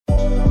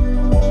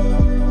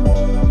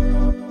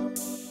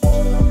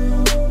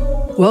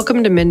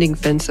Welcome to Mending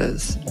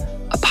Fences,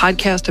 a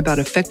podcast about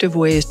effective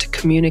ways to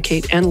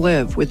communicate and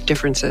live with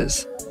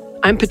differences.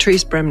 I'm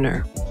Patrice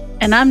Bremner.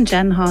 And I'm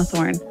Jen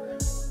Hawthorne.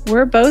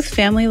 We're both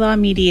family law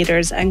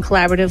mediators and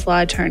collaborative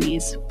law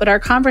attorneys, but our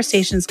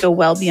conversations go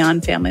well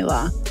beyond family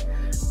law.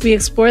 We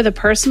explore the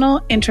personal,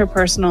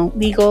 interpersonal,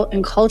 legal,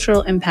 and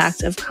cultural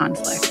impact of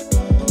conflict.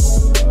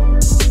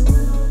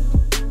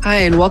 Hi,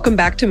 and welcome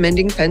back to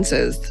Mending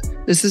Fences.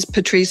 This is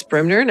Patrice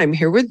Bremner, and I'm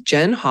here with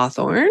Jen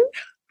Hawthorne.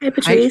 Hi,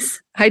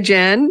 Patrice. Hi,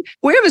 Jen.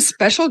 We have a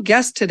special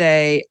guest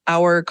today.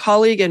 Our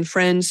colleague and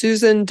friend,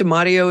 Susan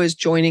DeMatteo, is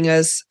joining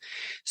us.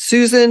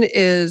 Susan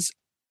is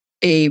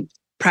a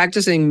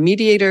practicing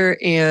mediator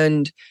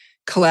and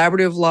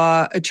collaborative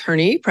law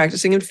attorney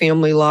practicing in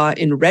family law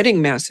in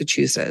Reading,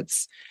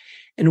 Massachusetts.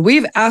 And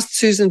we've asked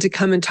Susan to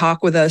come and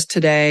talk with us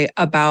today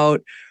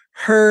about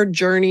her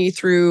journey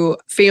through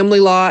family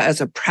law as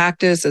a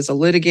practice, as a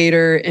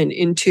litigator, and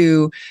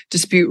into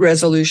dispute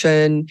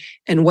resolution,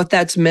 and what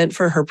that's meant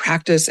for her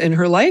practice and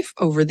her life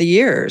over the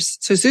years.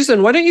 So,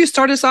 Susan, why don't you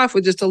start us off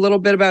with just a little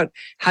bit about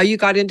how you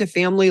got into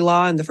family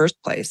law in the first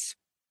place?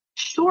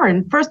 Sure.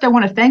 And first, I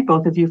want to thank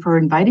both of you for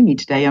inviting me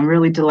today. I'm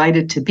really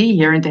delighted to be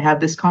here and to have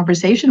this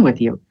conversation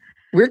with you.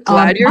 We're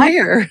glad you're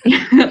here.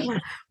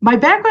 My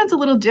background's a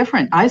little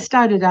different. I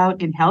started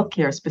out in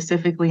healthcare,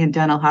 specifically in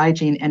dental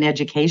hygiene and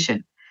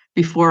education,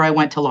 before I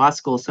went to law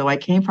school. So I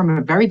came from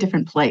a very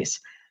different place.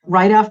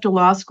 Right after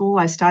law school,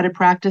 I started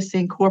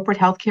practicing corporate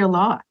healthcare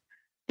law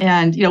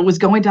and, was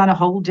going down a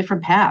whole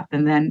different path.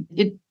 And then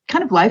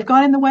life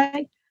got in the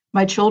way.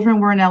 My children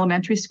were in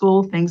elementary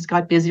school. Things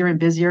got busier and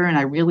busier, and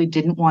I really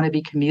didn't want to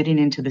be commuting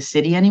into the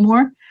city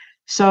anymore.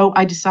 So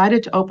I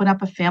decided to open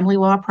up a family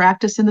law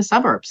practice in the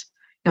suburbs,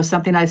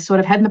 something I sort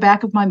of had in the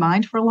back of my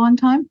mind for a long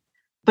time.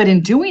 But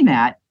in doing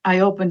that, I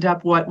opened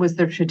up what was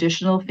the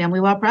traditional family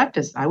law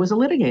practice. I was a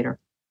litigator.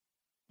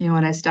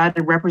 And I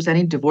started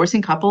representing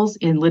divorcing couples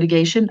in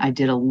litigation. I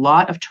did a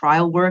lot of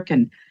trial work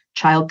and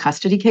child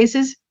custody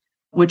cases,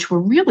 which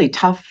were really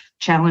tough,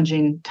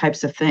 challenging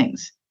types of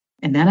things.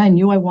 And then I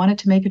knew I wanted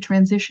to make a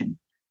transition.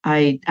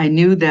 I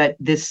knew that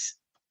this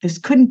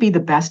couldn't be the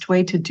best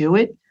way to do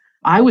it.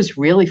 I was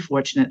really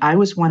fortunate. I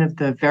was one of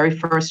the very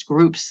first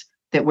groups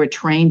that were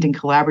trained in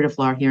collaborative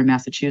law here in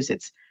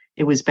Massachusetts.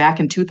 It was back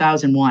in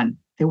 2001.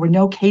 There were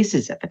no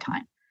cases at the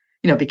time.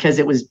 Because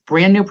it was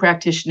brand new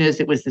practitioners,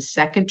 it was the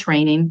second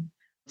training.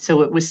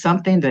 So it was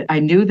something that I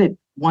knew that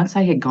once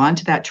I had gone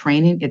to that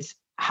training, it's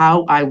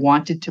how I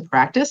wanted to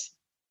practice,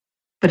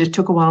 but it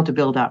took a while to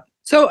build up.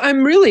 So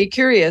I'm really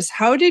curious,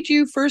 how did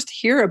you first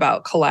hear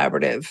about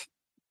collaborative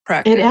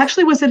practice? It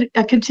actually was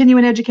a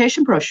continuing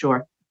education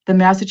brochure. The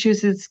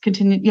Massachusetts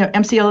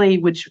MCLE,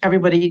 which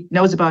everybody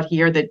knows about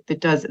here, that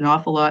does an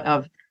awful lot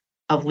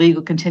of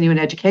legal continuing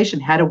education,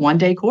 had a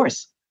one-day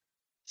course.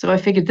 So I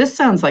figured this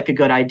sounds like a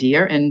good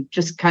idea, and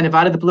just kind of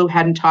out of the blue,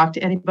 hadn't talked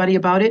to anybody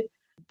about it.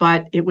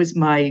 But it was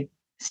my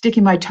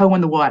sticking my toe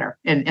in the water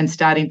and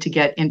starting to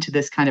get into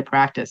this kind of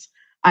practice.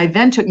 I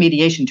then took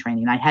mediation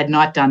training. I had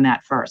not done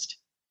that first.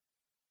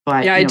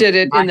 But yeah, I did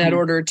it in that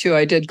order too.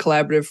 I did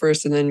collaborative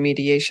first and then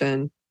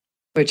mediation,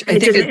 which I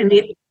think did it in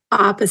the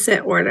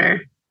opposite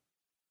order.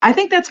 I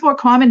think that's more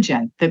common,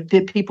 Jen,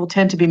 that people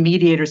tend to be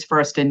mediators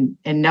first and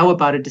know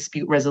about a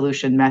dispute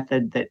resolution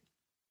method that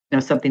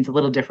something's a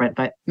little different,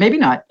 but maybe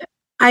not.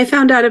 I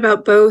found out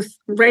about both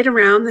right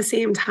around the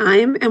same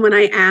time. And when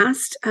I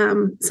asked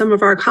some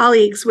of our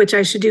colleagues which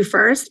I should do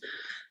first,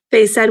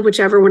 they said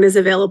whichever one is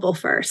available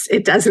first.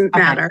 It doesn't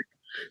matter.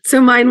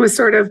 So mine was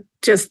sort of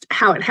just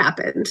how it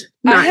happened,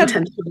 not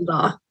intentional at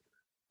all.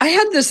 I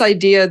had this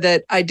idea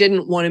that I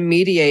didn't want to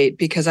mediate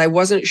because I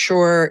wasn't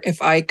sure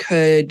if I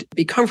could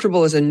be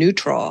comfortable as a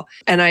neutral.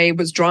 And I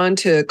was drawn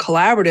to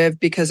collaborative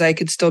because I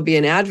could still be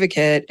an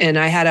advocate. And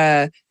I had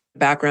a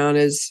background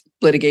as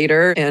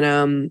litigator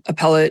and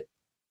appellate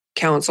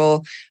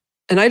counsel.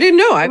 And I didn't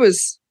know. I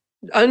was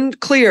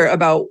unclear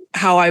about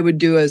how I would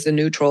do as a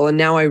neutral. And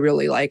now I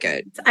really like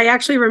it. I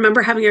actually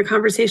remember having a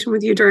conversation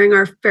with you during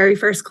our very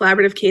first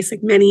collaborative case,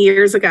 like many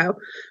years ago,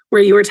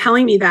 where you were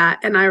telling me that.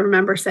 And I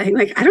remember saying,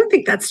 I don't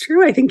think that's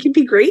true. I think you'd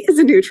be great as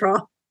a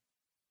neutral.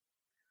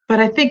 But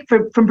I think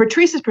from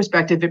Patrice's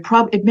perspective,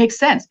 it makes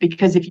sense,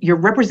 because if you're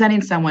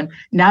representing someone,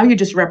 now you're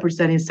just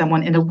representing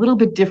someone in a little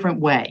bit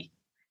different way.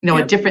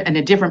 A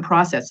different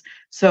process.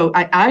 So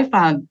I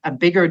found a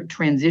bigger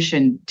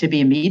transition to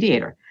be a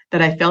mediator,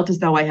 that I felt as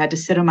though I had to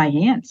sit on my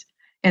hands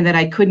and that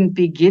I couldn't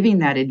be giving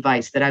that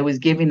advice, that I was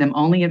giving them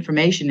only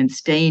information and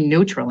staying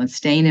neutral and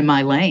staying in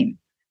my lane,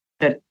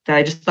 that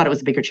I just thought it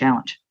was a bigger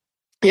challenge.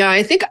 Yeah,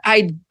 I think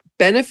I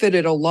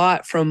benefited a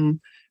lot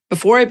from,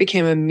 before I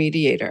became a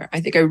mediator,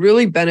 I think I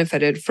really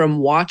benefited from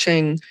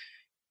watching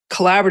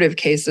collaborative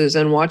cases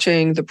and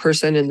watching the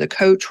person in the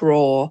coach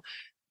role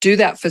do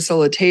that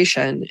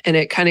facilitation. And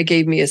it kind of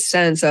gave me a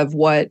sense of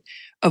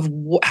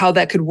how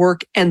that could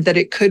work and that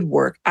it could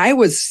work. I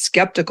was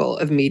skeptical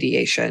of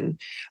mediation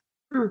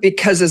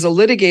because as a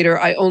litigator,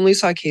 I only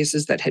saw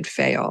cases that had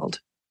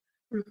failed.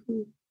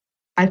 Mm-hmm.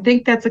 I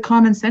think that's a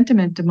common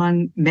sentiment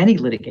among many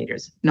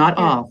litigators, not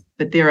all,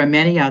 but there are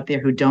many out there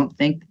who don't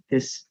think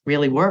this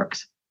really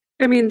works.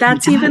 I mean,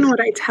 that's even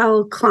what I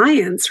tell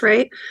clients,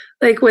 right?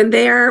 Like when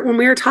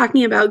we were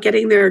talking about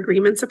getting their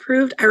agreements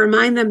approved, I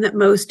remind them that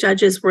most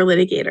judges were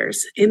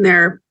litigators in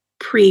their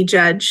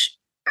prejudicial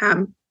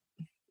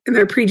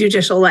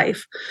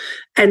life.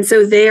 And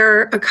so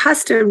they're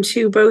accustomed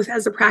to, both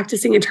as a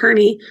practicing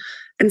attorney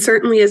and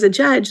certainly as a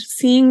judge,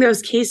 seeing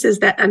those cases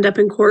that end up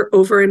in court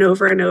over and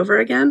over and over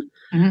again.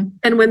 Mm-hmm.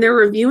 And when they're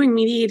reviewing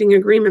mediating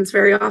agreements,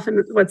 very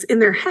often what's in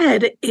their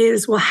head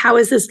is, well, how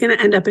is this going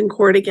to end up in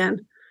court again?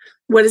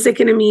 What is it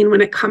going to mean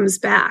when it comes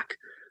back?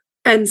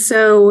 And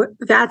so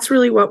that's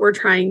really what we're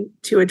trying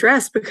to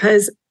address,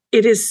 because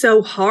it is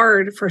so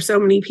hard for so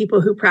many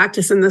people who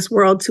practice in this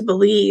world to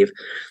believe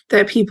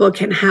that people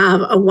can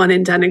have a one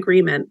and done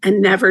agreement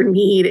and never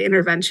need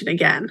intervention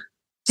again.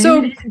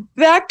 So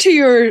back to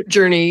your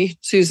journey,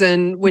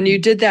 Susan, when you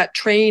did that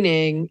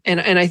training,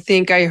 and I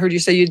think I heard you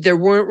say there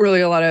weren't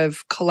really a lot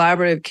of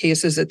collaborative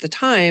cases at the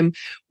time.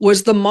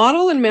 Was the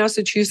model in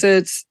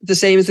Massachusetts the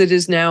same as it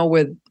is now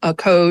with a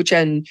coach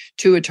and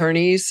two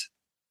attorneys?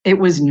 It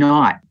was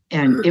not.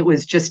 And it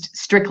was just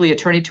strictly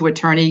attorney to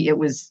attorney. It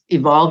was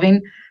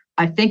evolving.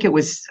 I think it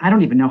was, I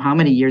don't even know how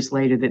many years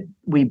later, that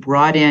we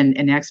brought in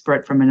an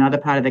expert from another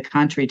part of the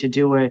country to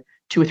do a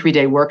 2 or 3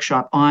 day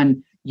workshop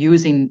on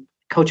using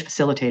coach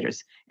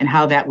facilitators and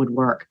how that would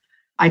work.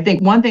 I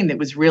think one thing that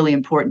was really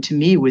important to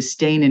me was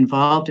staying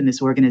involved in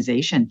this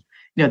organization.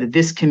 You know, that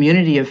this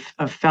community of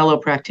fellow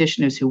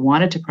practitioners who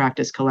wanted to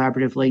practice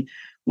collaboratively,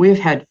 we've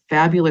had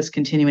fabulous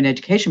continuing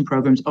education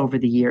programs over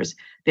the years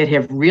that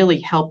have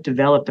really helped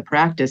develop the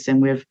practice. And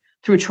we've,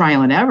 through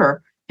trial and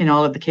error, in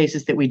all of the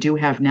cases that we do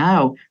have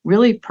now,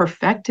 really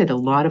perfected a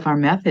lot of our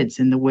methods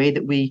in the way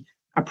that we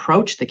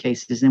approach the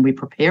cases and we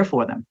prepare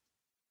for them.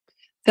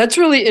 That's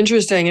really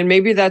interesting. And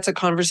maybe that's a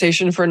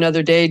conversation for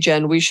another day,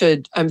 Jen. We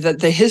should,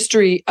 the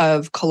history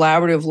of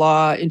collaborative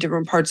law in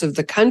different parts of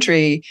the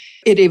country,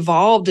 it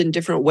evolved in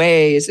different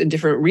ways in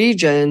different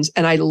regions.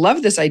 And I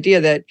love this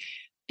idea that,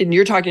 and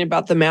you're talking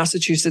about the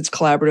Massachusetts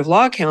Collaborative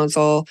Law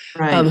Council,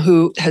 right,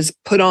 who has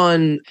put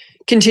on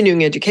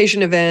continuing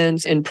education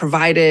events and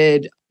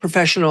provided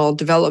professional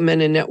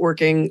development and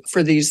networking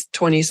for these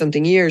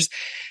 20-something years.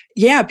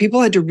 Yeah,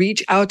 people had to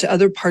reach out to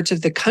other parts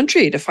of the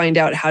country to find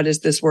out, how does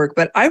this work?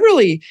 But I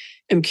really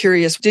am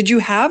curious, did you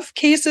have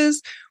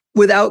cases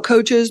without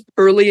coaches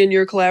early in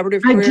your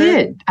collaborative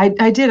career?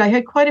 I did. I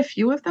had quite a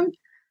few of them.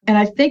 And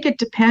I think it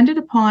depended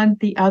upon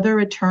the other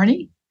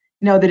attorney.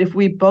 You know, that if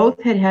we both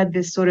had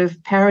this sort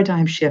of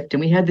paradigm shift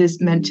and we had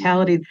this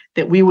mentality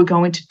that we were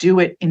going to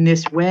do it in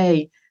this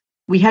way,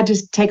 we had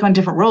to take on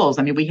different roles.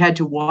 I mean, we had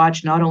to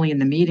watch not only in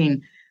the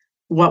meeting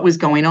what was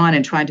going on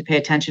and trying to pay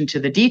attention to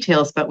the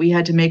details, but we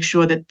had to make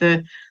sure that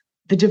the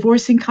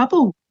divorcing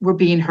couple were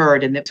being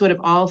heard and that sort of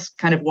all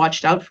kind of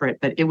watched out for it.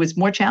 But it was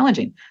more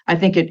challenging. I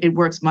think it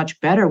works much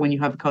better when you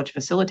have a coach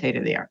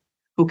facilitator there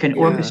who can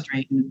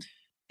orchestrate and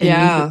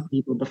meet with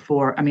people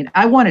before. I mean,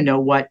 I want to know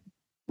what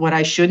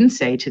I shouldn't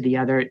say to the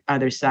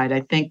other side.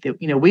 I think that,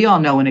 you know, we all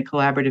know in a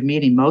collaborative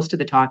meeting, most of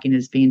the talking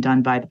is being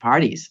done by the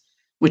parties,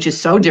 which is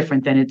so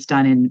different than it's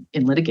done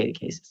in litigated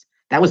cases.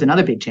 That was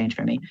another big change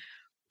for me.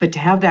 But to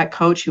have that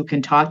coach who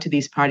can talk to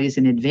these parties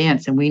in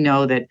advance, and we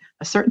know that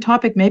a certain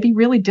topic may be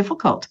really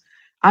difficult.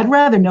 I'd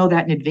rather know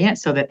that in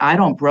advance so that I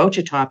don't broach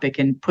a topic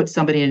and put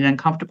somebody in an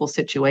uncomfortable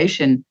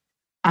situation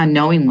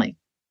unknowingly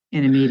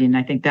in a meeting.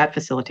 I think that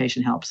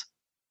facilitation helps.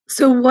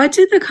 So what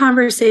did the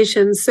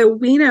conversations, so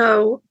we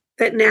know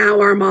that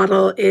now our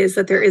model is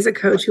that there is a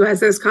coach who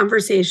has those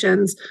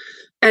conversations,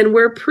 and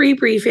we're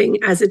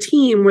pre-briefing as a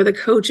team where the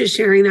coach is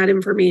sharing that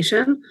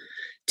information.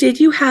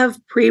 Did you have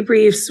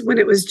pre-briefs when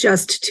it was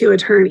just two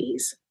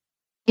attorneys?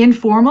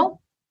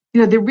 Informal? You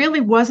know, there really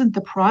wasn't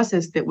the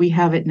process that we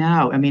have it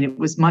now. I mean, it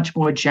was much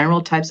more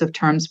general types of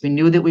terms. We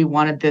knew that we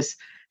wanted this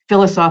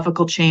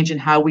philosophical change in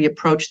how we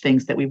approach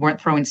things, that we weren't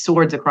throwing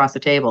swords across the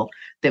table,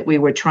 that we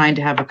were trying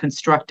to have a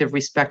constructive,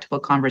 respectful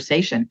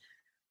conversation.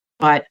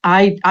 But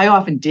I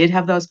often did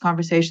have those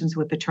conversations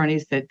with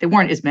attorneys that there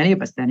weren't as many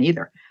of us then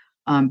either,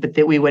 but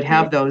that we would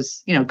have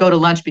those, you know, go to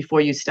lunch before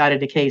you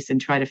started a case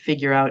and try to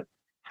figure out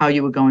how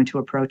you were going to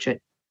approach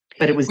it.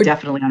 But it was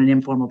definitely on an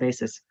informal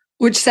basis.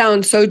 Which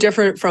sounds so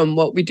different from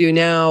what we do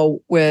now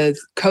with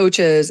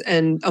coaches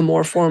and a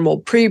more formal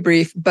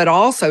pre-brief, but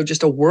also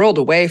just a world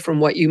away from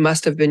what you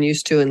must have been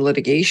used to in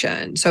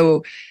litigation.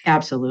 So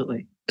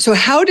absolutely. So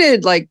how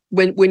did, like,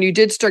 when you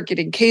did start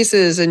getting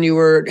cases and you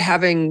were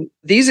having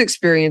these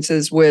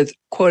experiences with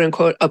quote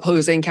unquote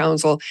opposing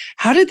counsel,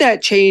 how did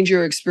that change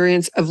your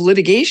experience of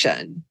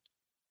litigation?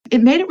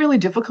 It made it really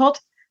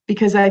difficult,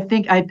 because I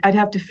think I'd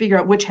have to figure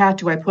out, which hat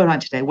do I put on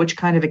today? Which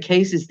kind of a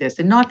case is this?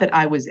 And not that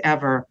I was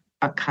ever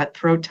a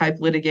cutthroat type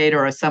litigator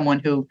or someone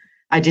who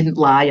I didn't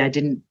lie. I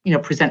didn't, you know,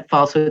 present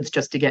falsehoods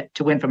just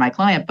to win for my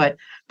client. But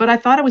I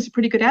thought I was a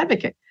pretty good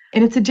advocate.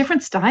 And it's a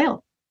different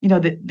style. You know,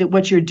 that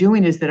what you're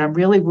doing is that I'm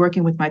really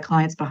working with my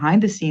clients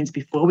behind the scenes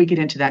before we get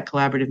into that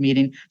collaborative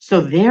meeting.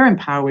 So they're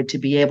empowered to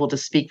be able to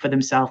speak for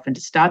themselves and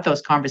to start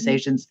those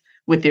conversations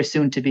with their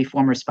soon-to-be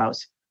former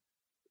spouse.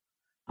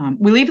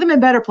 We leave them in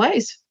a better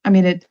place. I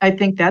mean, I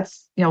think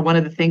that's, one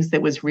of the things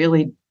that was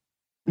really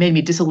made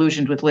me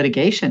disillusioned with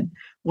litigation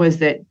was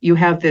that you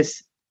have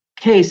this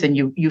case and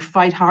you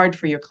fight hard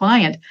for your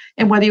client,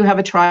 and whether you have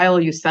a trial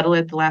or you settle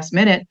at the last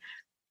minute,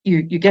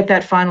 you get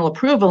that final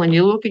approval and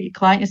you look at your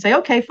client and say,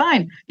 okay,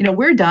 fine,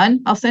 we're done.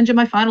 I'll send you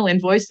my final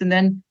invoice. And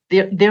then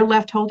they're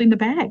left holding the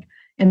bag,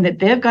 and that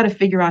they've got to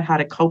figure out how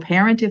to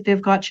co-parent if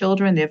they've got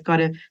children. They've got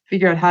to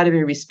figure out how to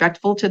be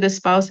respectful to this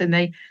spouse. And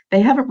they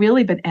haven't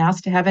really been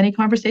asked to have any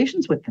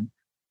conversations with them.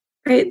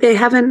 Right. They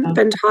haven't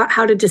been taught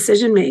how to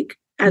decision make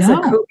as a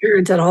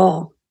co-parent at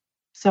all.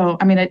 So,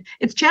 I mean,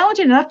 it's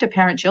challenging enough to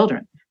parent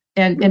children.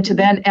 And to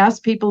then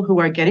ask people who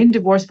are getting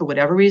divorced for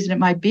whatever reason it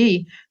might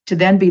be to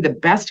then be the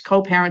best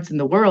co-parents in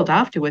the world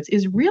afterwards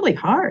is really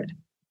hard.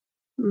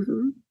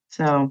 Mm-hmm.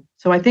 So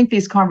I think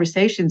these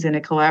conversations in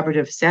a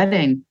collaborative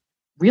setting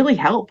really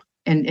help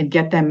and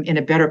get them in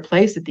a better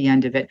place at the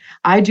end of it.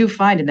 I do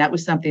find, and that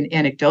was something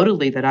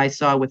anecdotally that I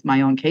saw with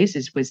my own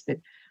cases, was that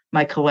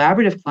my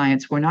collaborative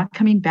clients were not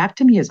coming back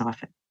to me as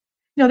often.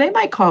 They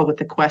might call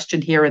with a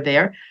question here or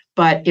there,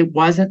 but it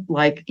wasn't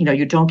like,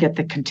 you don't get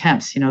the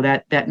contempts,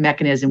 that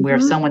mechanism where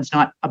if someone's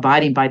not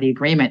abiding by the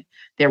agreement,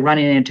 they're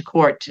running into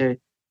court to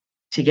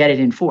get it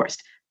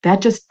enforced.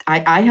 That just,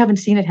 I haven't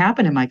seen it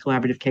happen in my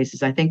collaborative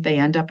cases. I think they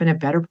end up in a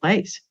better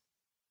place.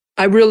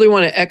 I really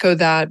want to echo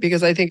that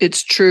because I think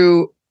it's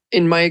true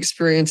in my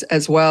experience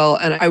as well.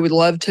 And I would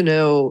love to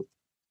know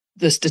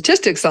the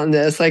statistics on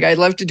this. Like, I'd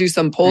love to do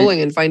some polling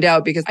and find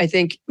out, because I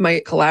think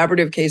my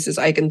collaborative cases,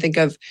 I can think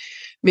of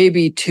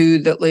maybe two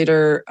that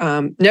later,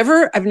 I've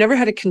never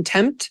had a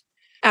contempt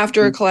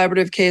after a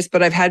collaborative case,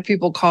 but I've had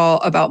people call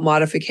about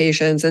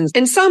modifications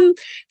and some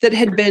that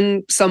had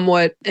been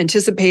somewhat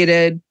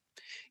anticipated.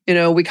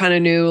 We kind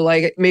of knew,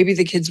 like, maybe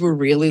the kids were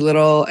really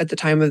little at the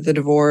time of the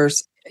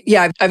divorce.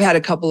 Yeah, I've had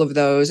a couple of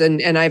those, and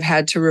I've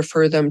had to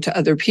refer them to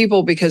other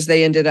people because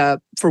they ended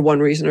up, for one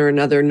reason or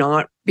another,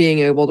 not being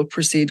able to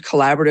proceed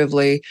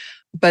collaboratively.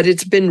 But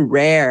it's been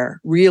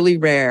rare, really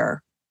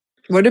rare.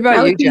 What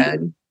about you,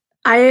 Jen?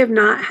 I have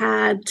not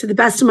had, to the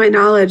best of my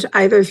knowledge,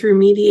 either through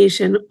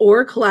mediation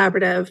or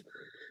collaborative,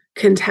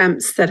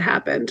 contempts that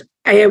happened.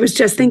 I was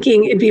just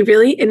thinking it'd be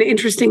really an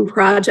interesting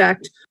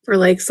project for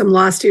like some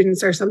law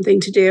students or something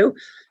to do,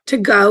 to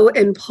go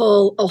and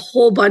pull a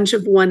whole bunch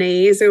of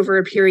 1As over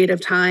a period of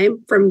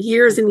time from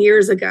years and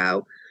years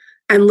ago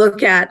and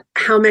look at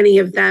how many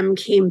of them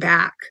came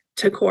back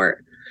to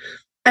court.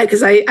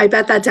 Because I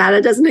bet that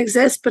data doesn't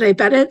exist, but I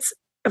bet it's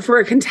for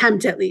a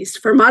contempt, at least.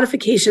 For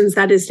modifications,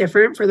 that is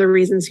different for the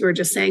reasons you were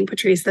just saying,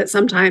 Patrice, that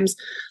sometimes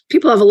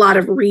people have a lot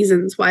of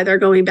reasons why they're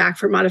going back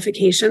for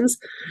modifications.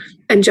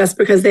 And just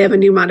because they have a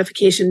new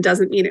modification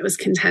doesn't mean it was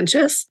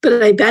contentious.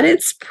 But I bet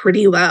it's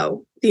pretty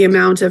low, the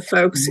amount of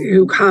folks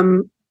who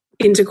come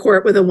into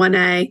court with a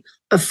 1A,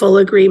 a full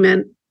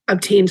agreement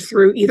obtained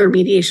through either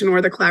mediation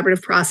or the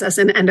collaborative process,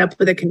 and end up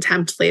with a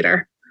contempt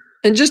later.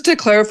 And just to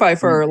clarify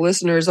for our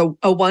listeners, a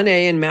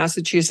 1A in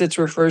Massachusetts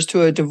refers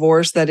to a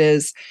divorce that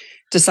is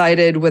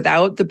decided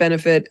without the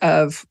benefit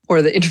of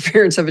or the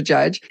interference of a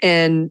judge,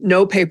 and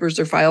no papers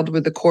are filed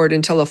with the court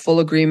until a full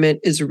agreement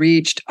is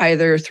reached,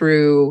 either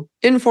through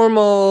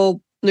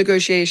informal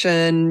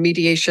negotiation,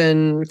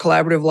 mediation,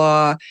 collaborative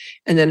law,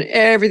 and then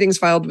everything's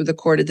filed with the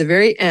court at the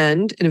very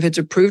end. And if it's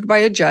approved by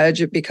a judge,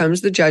 it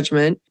becomes the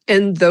judgment.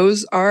 And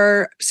those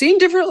are seen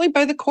differently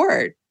by the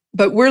court.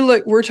 But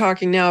we're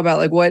talking now about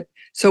like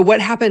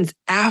what happens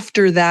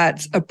after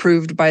that's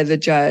approved by the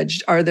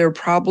judge? Are there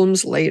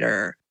problems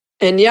later?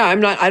 And yeah,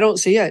 I don't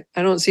see it.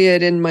 I don't see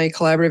it in my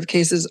collaborative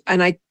cases.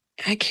 And I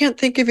can't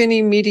think of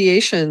any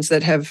mediations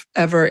that have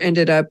ever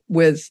ended up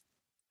with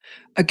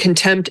a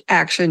contempt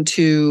action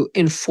to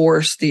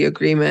enforce the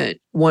agreement,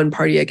 one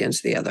party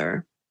against the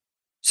other.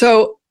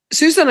 So,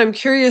 Susan, I'm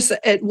curious,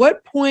 at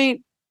what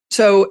point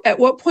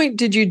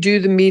did you do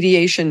the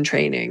mediation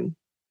training?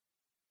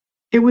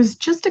 It was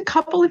just a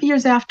couple of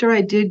years after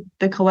I did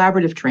the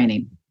collaborative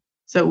training.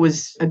 So it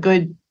was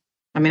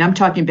I'm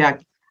talking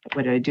back,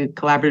 what did I do?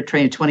 Collaborative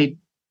training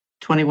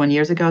 21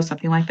 years ago,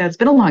 something like that. It's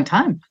been a long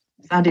time.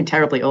 Sounding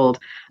terribly old.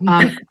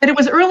 But it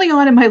was early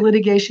on in my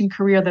litigation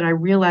career that I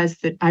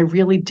realized that I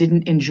really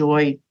didn't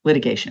enjoy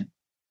litigation.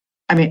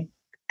 I mean,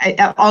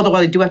 although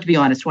I do have to be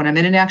honest, when I'm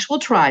in an actual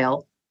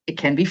trial, it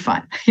can be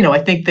fun. I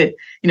think that,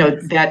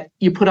 that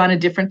you put on a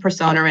different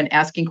persona and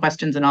asking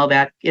questions and all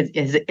that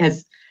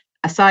is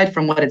aside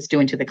from what it's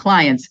doing to the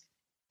clients,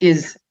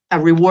 is a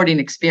rewarding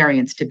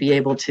experience to be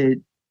able to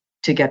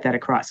get that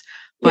across.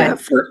 But yeah,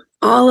 for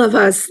all of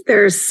us,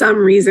 there's some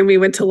reason we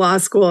went to law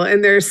school,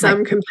 and there's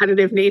some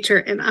competitive nature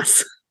in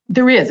us.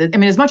 There is. I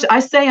mean, as much as I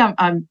say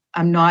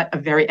I'm not a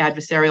very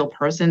adversarial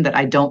person, that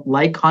I don't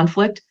like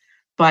conflict,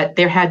 but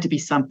there had to be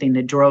something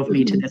that drove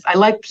me to this. I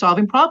like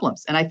solving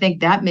problems, and I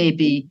think that may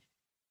be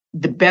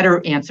the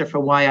better answer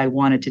for why I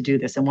wanted to do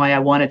this and why I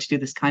wanted to do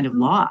this kind of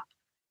law.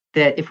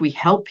 That if we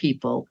help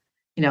people,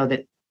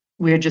 that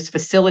we're just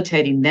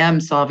facilitating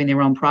them solving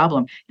their own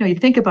problem. You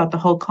think about the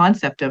whole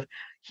concept of,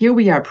 here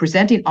we are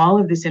presenting all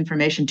of this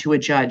information to a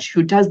judge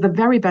who does the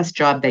very best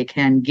job they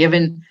can,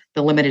 given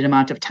the limited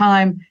amount of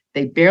time.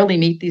 They barely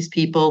meet these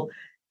people.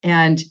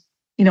 And,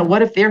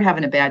 what if they're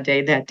having a bad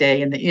day that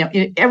day? And,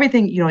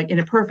 everything, in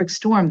a perfect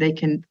storm, they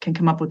can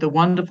come up with a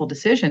wonderful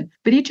decision.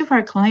 But each of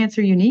our clients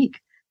are unique.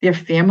 Their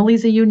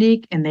families are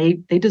unique, and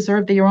they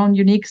deserve their own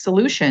unique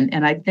solution.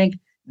 And I think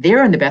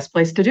they're in the best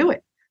place to do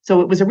it.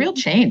 So it was a real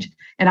change.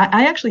 And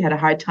I actually had a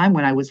hard time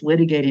when I was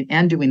litigating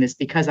and doing this,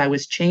 because I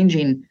was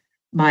changing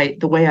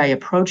the way I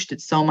approached it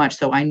so much.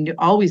 So I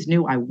always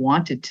knew I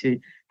wanted to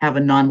have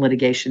a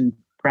non-litigation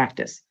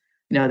practice,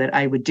 that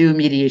I would do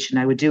mediation,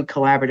 I would do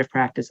collaborative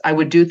practice, I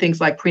would do things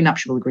like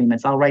prenuptial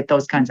agreements. I'll write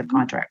those kinds of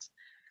contracts.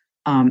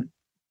 And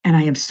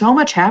I am so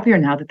much happier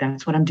now that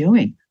that's what I'm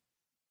doing.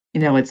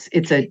 It's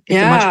a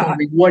much more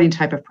rewarding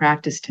type of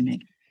practice to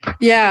me.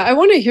 Yeah, I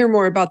want to hear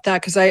more about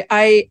that, because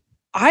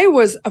I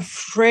was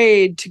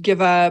afraid to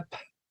give up.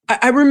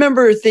 I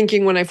remember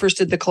thinking when I first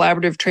did the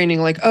collaborative training,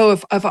 like, oh,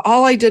 if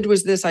all I did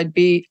was this, I'd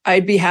be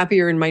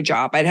happier in my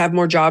job. I'd have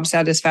more job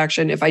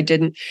satisfaction if I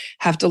didn't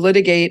have to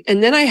litigate.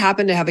 And then I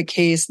happened to have a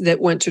case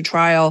that went to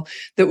trial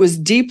that was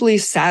deeply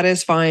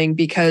satisfying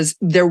because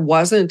there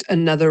wasn't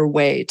another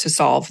way to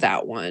solve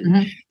that one.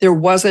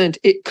 Mm-hmm.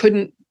 It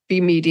couldn't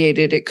be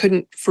mediated. It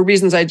couldn't, for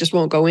reasons I just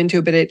won't go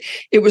into, but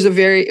it was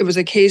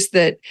a case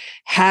that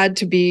had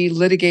to be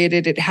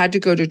litigated. It had to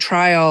go to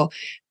trial.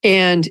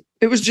 And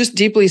it was just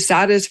deeply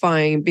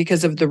satisfying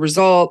because of the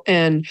result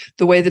and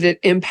the way that it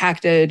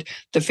impacted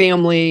the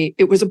family.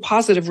 It was a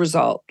positive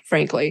result,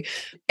 frankly.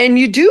 And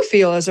you do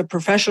feel as a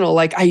professional,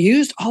 like I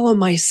used all of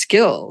my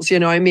skills.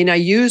 I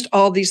used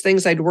all these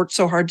things I'd worked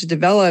so hard to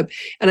develop,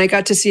 and I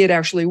got to see it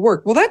actually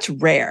work. Well, that's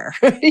rare.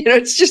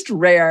 It's just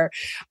rare.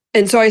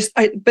 And so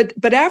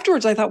but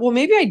afterwards I thought, well,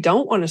 maybe I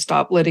don't want to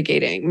stop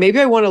litigating. Maybe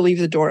I want to leave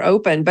the door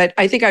open. But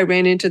I think I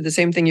ran into the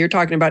same thing you're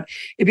talking about.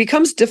 It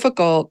becomes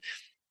difficult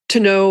to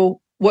know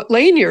what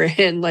lane you're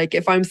in. Like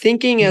if I'm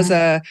thinking as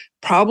a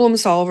problem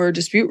solver,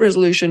 dispute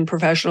resolution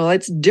professional,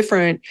 it's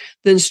different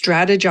than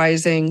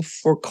strategizing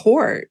for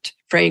court,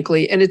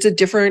 frankly. And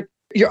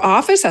your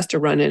office has to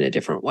run in a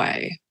different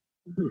way.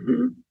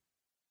 Mm-hmm.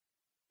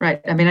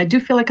 Right. I do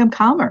feel like I'm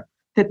calmer,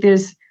 that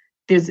there's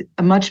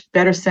a much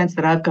better sense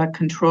that I've got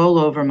control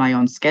over my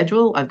own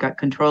schedule. I've got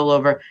control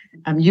over,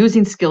 I'm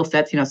using skill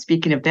sets.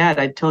 Speaking of that,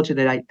 I told you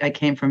that I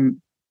came from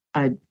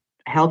a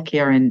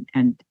healthcare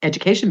and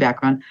education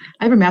background.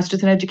 I have a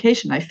master's in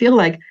education. I feel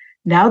like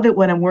now that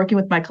when I'm working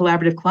with my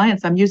collaborative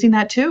clients, I'm using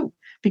that too,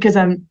 because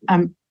I'm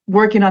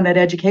working on that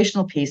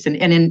educational piece. And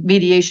in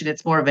mediation,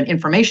 it's more of an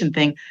information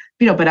thing,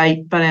 but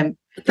I'm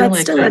that's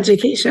still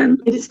education.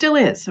 It still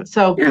is.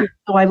 So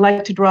I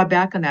like to draw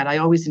back on that. I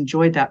always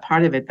enjoyed that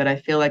part of it, that I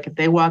feel like if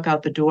they walk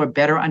out the door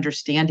better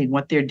understanding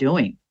what they're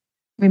doing.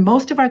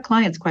 Most of our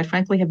clients, quite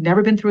frankly, have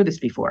never been through this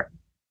before.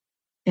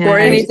 Or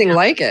anything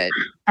like it.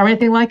 Or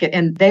anything like it.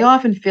 And they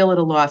often feel at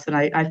a loss. And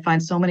I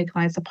find so many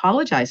clients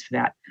apologize for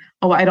that.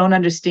 Oh, I don't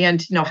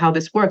understand, how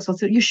this works. So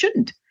you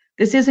shouldn't.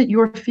 This isn't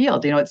your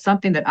field. It's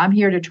something that I'm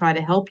here to try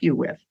to help you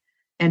with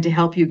and to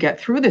help you get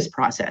through this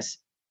process.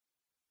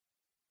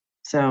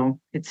 So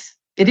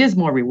it is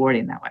more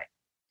rewarding that way.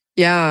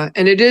 Yeah.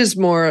 And it is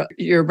more,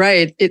 you're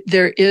right.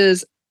 There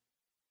is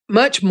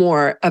much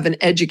more of an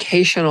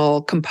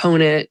educational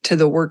component to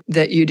the work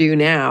that you do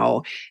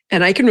now.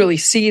 And I can really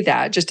see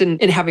that just in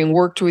having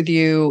worked with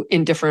you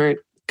in different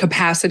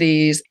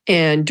capacities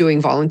and doing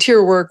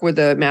volunteer work with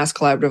the Mass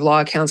Collaborative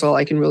Law Council.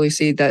 I can really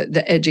see that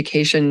the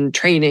education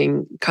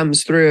training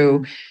comes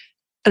through.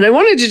 And I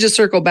wanted to just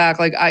circle back,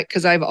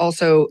 because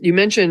you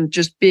mentioned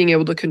just being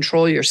able to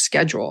control your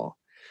schedule.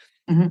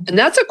 Mm-hmm. And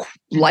that's a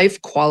life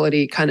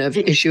quality kind of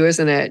issue,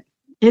 isn't it?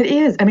 It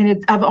is.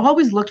 I've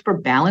always looked for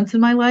balance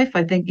in my life.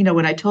 I think,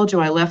 when I told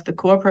you I left the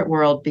corporate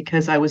world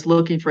because I was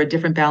looking for a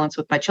different balance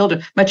with my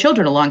children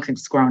are long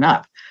since grown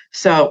up.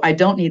 So I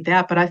don't need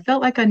that, but I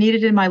felt like I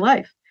needed it in my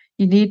life.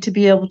 You need to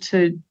be able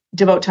to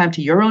devote time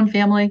to your own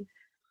family,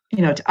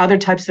 to other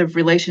types of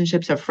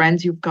relationships or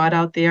friends you've got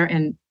out there.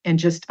 And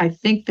just, I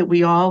think that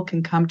we all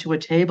can come to a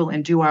table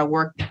and do our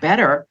work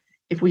better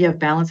if we have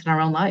balance in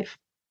our own life.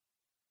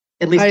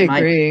 At least I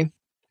agree.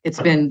 It's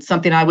been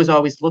something I was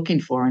always looking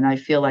for, and I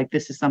feel like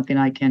this is something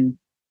I can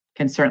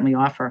certainly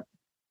offer.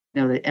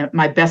 That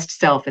my best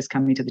self is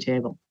coming to the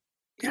table.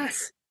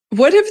 Yes.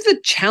 What have the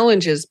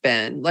challenges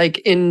been like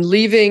in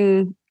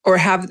leaving, or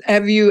have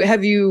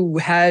you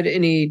had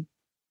any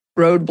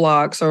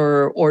roadblocks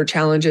or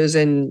challenges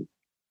in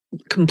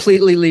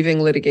completely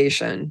leaving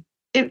litigation?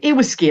 It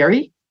was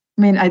scary.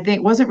 I think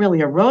it wasn't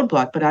really a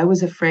roadblock, but I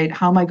was afraid,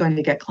 how am I going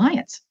to get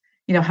clients?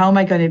 How am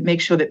I going to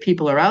make sure that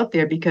people are out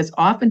there? Because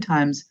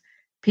oftentimes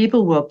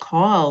people will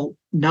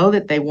know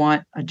that they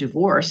want a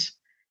divorce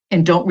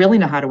and don't really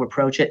know how to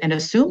approach it and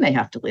assume they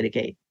have to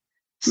litigate.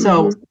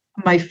 So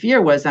my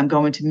fear was, I'm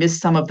going to miss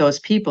some of those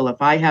people.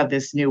 If I have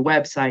this new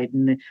website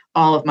and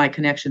all of my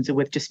connections are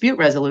with dispute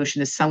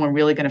resolution, is someone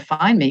really going to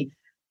find me?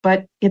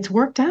 But it's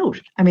worked out.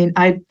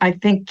 I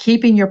think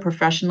keeping your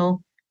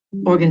professional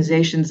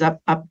organizations up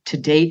to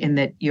date and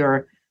that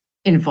you're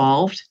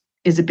involved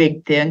is a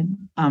big thing.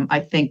 I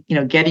think,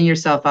 getting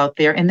yourself out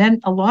there, and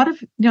then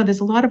there's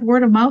a lot of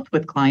word of mouth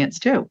with clients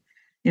too,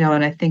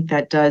 and I think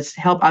that does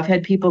help. I've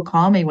had people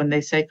call me when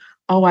they say,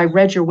 "Oh, I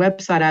read your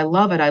website. I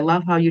love it. I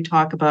love how you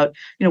talk about,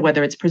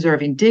 whether it's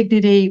preserving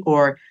dignity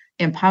or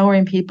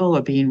empowering people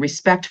or being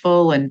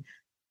respectful and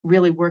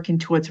really working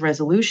towards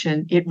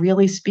resolution." It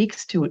really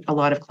speaks to a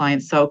lot of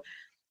clients. So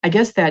I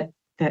guess that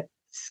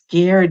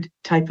scared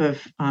type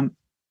of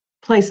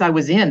place I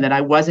was in, that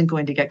I wasn't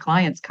going to get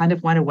clients, kind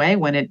of went away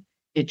when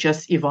it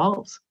just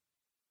evolves.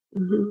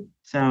 Mm-hmm.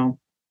 So.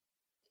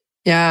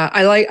 Yeah,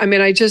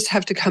 I just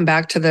have to come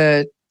back to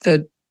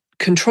the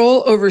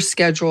control over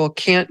schedule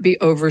can't be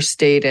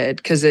overstated,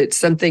 because it's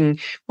something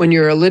when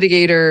you're a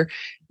litigator,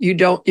 you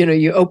don't,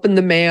 you open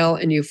the mail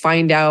and you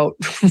find out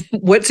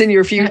what's in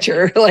your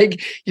future.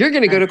 Like, you're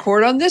going to go to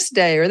court on this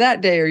day or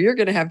that day, or you're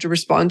going to have to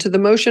respond to the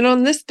motion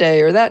on this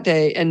day or that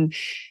day. And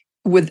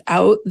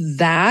without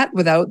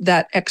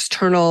that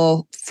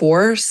external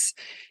force,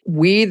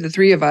 we, the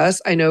three of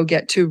us, I know,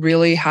 get to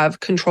really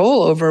have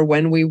control over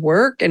when we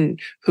work and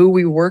who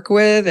we work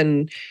with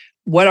and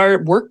what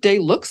our workday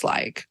looks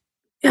like.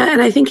 Yeah.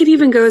 And I think it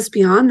even goes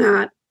beyond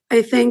that.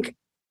 I think,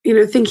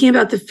 thinking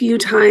about the few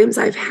times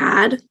I've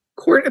had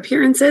court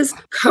appearances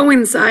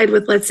coincide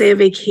with, let's say, a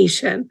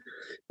vacation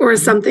or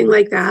something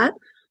like that.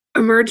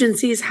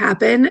 Emergencies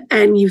happen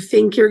and you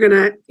think you're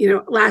going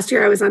to, last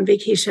year I was on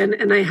vacation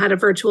and I had a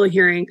virtual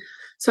hearing.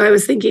 So I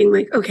was thinking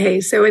like, okay,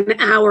 so an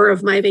hour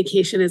of my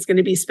vacation is going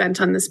to be spent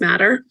on this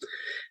matter.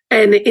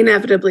 And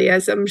inevitably,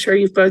 as I'm sure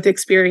you've both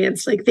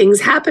experienced, like,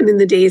 things happen in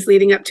the days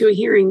leading up to a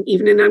hearing,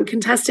 even an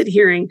uncontested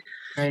hearing.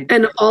 Right.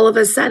 And all of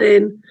a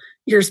sudden,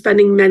 you're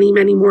spending many,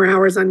 many more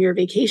hours on your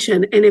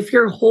vacation. And if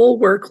your whole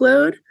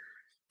workload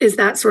is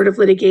that sort of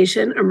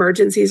litigation,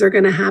 emergencies are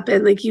going to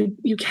happen. Like,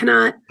 you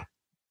cannot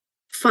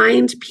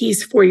find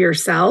peace for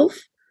yourself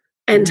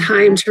and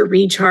time to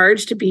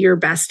recharge, to be your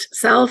best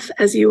self,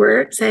 as you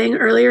were saying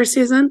earlier,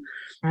 Susan,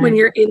 when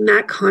you're in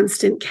that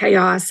constant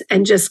chaos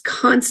and just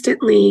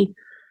constantly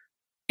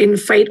in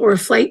fight or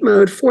flight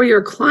mode for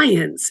your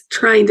clients,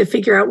 trying to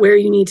figure out where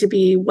you need to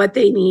be, what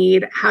they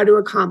need, how to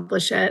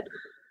accomplish it.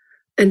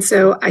 And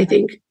so I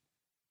think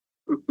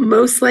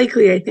most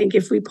likely,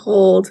 if we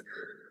polled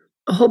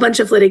a whole bunch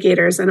of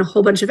litigators and a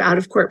whole bunch of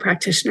out-of-court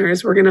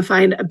practitioners, we're going to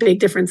find a big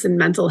difference in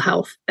mental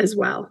health as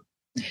well.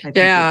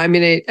 Yeah,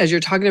 as you're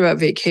talking about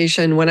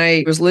vacation, when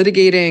I was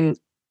litigating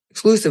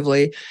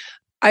exclusively,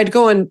 I'd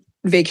go on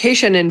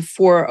vacation, and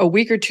for a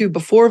week or two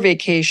before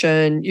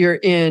vacation, you're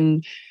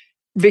in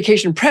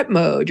vacation prep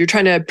mode. You're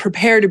trying to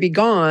prepare to be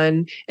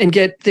gone and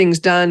get things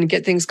done,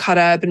 get things caught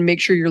up, and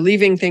make sure you're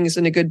leaving things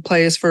in a good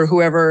place for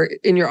whoever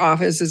in your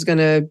office is going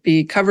to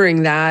be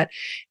covering that.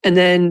 And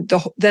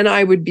then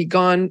I would be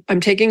gone.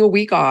 I'm taking a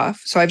week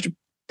off, so I have to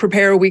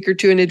prepare a week or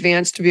two in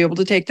advance to be able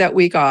to take that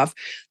week off.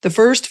 The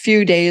first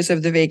few days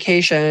of the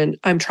vacation,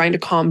 I'm trying to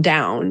calm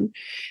down.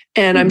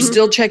 And I'm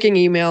still checking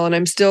email, and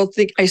I'm still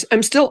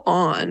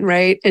on,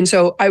 right? And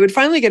so I would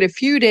finally get a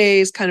few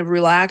days kind of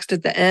relaxed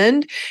at the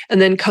end,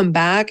 and then come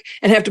back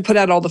and have to put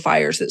out all the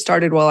fires that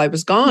started while I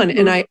was gone.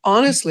 And I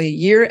honestly,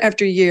 year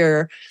after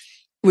year,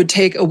 would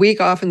take a week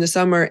off in the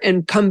summer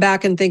and come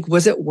back and think,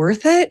 was it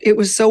worth it? It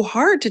was so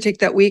hard to take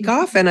that week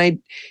off,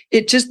 and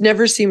it just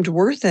never seemed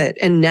worth it.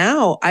 And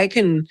now I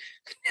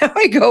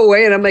go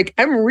away and I'm like,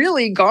 I'm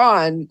really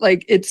gone.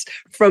 Like, it's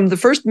from the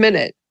first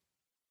minute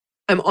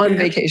I'm on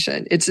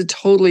vacation. It's a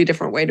totally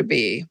different way to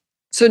be.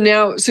 So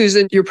now,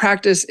 Susan, your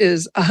practice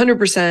is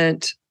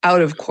 100%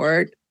 out of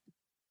court.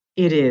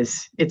 It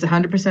is. It's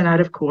 100%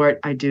 out of court.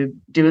 I do,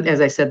 as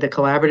I said, the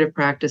collaborative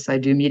practice. I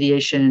do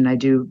mediation, and I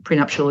do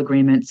prenuptial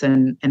agreements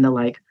and the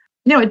like.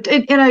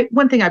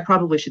 One thing I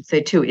probably should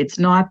say too, it's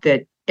not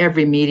that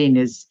every meeting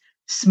is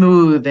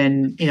smooth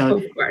and,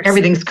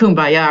 everything's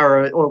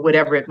kumbaya or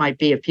whatever it might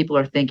be. If people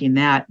are thinking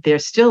that, they're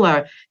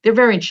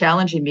very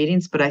challenging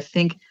meetings, but I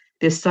think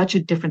there's such a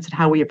difference in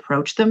how we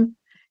approach them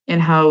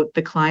and how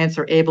the clients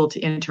are able to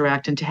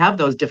interact and to have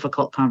those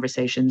difficult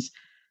conversations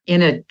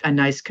in a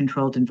nice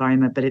controlled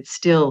environment. But it's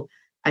still,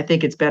 I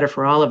think it's better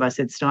for all of us.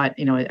 It's not,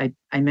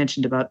 I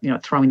mentioned about,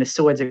 throwing the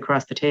swords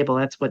across the table.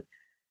 That's what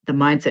the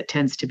mindset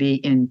tends to be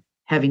in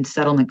having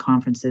settlement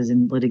conferences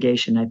and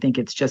litigation. I think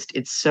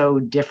it's so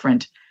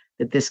different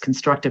that this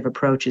constructive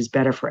approach is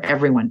better for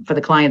everyone, for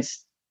the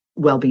client's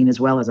well-being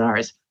as well as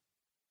ours.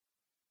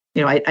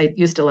 I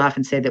used to laugh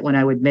and say that when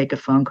I would make a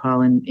phone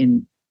call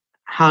in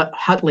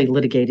hotly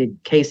litigated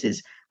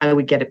cases, I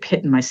would get a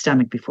pit in my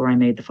stomach before I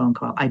made the phone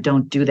call. I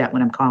don't do that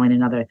when I'm calling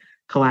another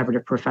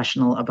collaborative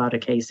professional about a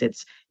case.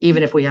 It's,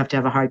 even if we have to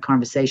have a hard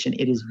conversation,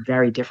 it is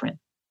very different.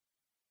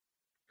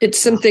 It's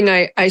something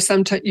I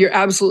sometimes, you're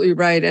absolutely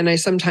right. And I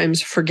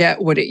sometimes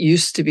forget what it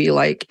used to be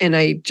like. And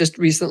I just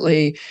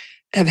recently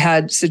have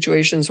had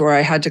situations where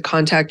I had to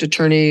contact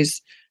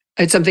attorneys.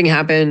 I had something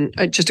happen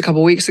just a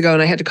couple of weeks ago,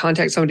 and I had to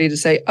contact somebody to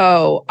say,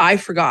 "Oh, I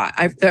forgot.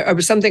 There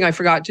was something I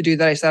forgot to do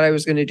that I said I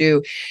was going to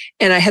do,"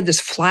 and I had this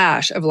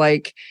flash of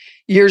like,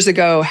 years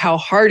ago how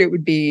hard it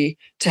would be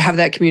to have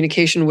that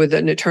communication with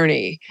an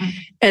attorney. Mm-hmm.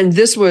 And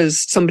this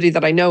was somebody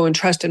that I know and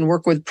trust and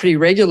work with pretty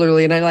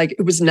regularly. And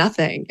it was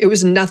nothing. It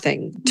was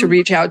nothing to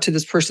reach out to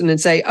this person and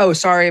say, oh,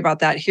 sorry about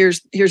that.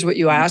 Here's what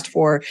you asked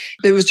for.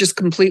 It was just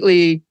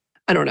completely,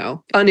 I don't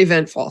know,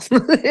 uneventful.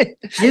 I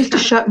used to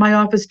shut my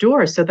office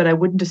door so that I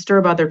wouldn't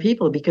disturb other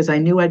people because I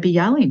knew I'd be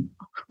yelling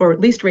or at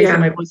least raising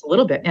my voice a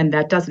little bit. And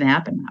that doesn't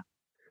happen now.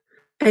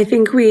 I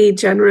think we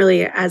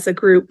generally, as a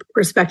group,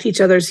 respect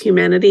each other's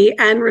humanity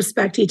and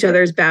respect each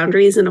other's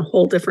boundaries in a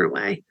whole different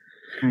way.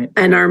 Right.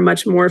 And are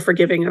much more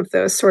forgiving of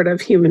those sort of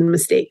human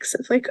mistakes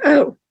of like,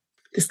 oh,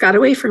 this got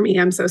away from me.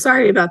 I'm so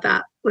sorry about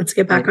that. Let's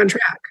get back on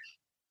track.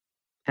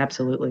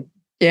 Absolutely.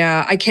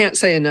 Yeah, I can't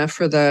say enough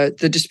for the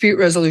dispute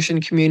resolution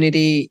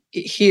community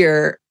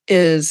here.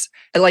 I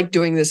like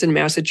doing this in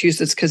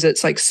Massachusetts because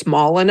it's like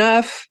small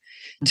enough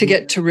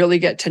to really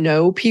get to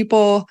know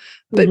people,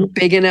 but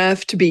big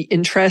enough to be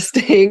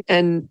interesting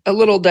and a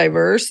little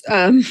diverse,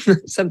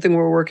 something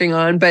we're working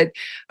on. But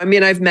I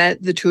mean, I've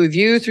met the two of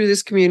you through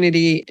this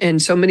community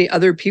and so many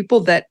other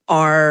people that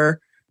are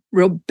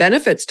real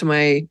benefits to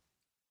my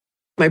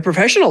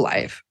professional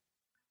life.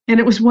 And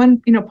it was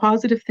one,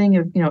 positive thing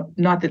of,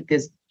 not that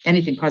there's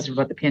anything positive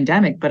about the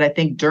pandemic, but I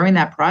think during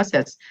that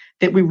process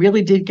that we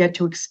really did get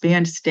to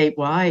expand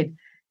statewide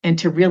and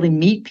to really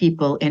meet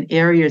people in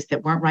areas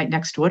that weren't right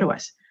next door to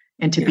us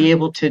and to be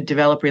able to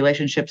develop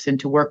relationships and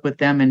to work with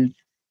them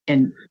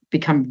and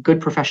become good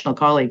professional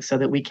colleagues so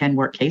that we can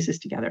work cases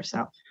together.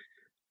 So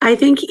I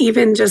think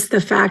even just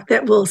the fact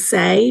that we'll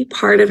say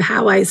part of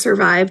how I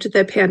survived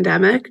the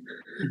pandemic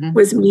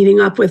was meeting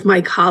up with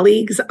my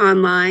colleagues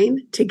online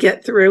to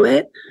get through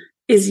it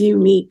is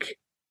unique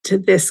to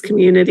this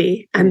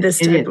community and this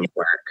type of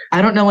work.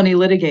 I don't know any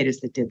litigators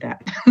that did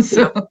that.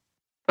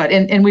 But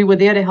we were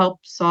there to help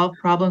solve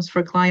problems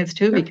for clients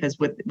too, because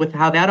with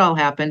how that all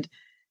happened,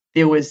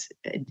 there was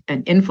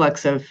an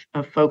influx of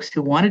folks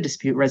who wanted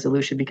dispute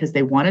resolution because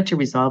they wanted to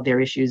resolve their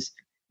issues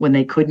when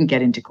they couldn't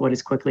get into court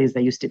as quickly as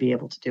they used to be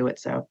able to do it.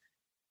 So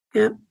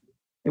it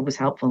was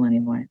helpful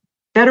anyway.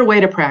 Better way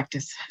to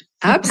practice.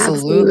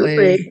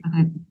 Absolutely.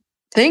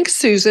 Thanks,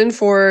 Susan,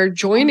 for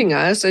joining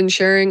us and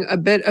sharing a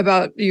bit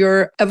about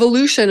your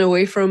evolution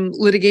away from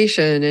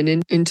litigation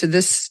and into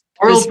this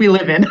world we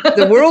live in.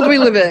 The world we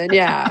live in,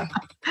 yeah.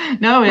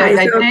 No,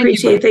 I so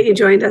appreciate that you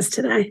joined us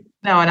today.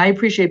 No, and I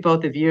appreciate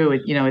both of you.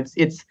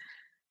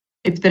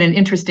 It's been an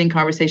interesting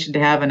conversation to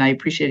have, and I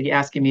appreciate you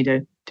asking me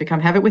to come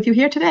have it with you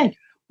here today.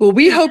 Well,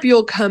 we hope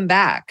you'll come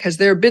back because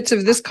there are bits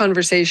of this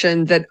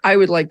conversation that I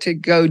would like to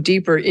go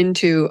deeper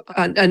into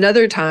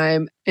another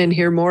time and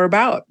hear more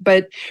about.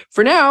 But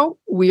for now,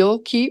 we'll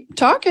keep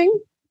talking.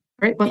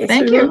 Great. Well,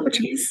 thank you.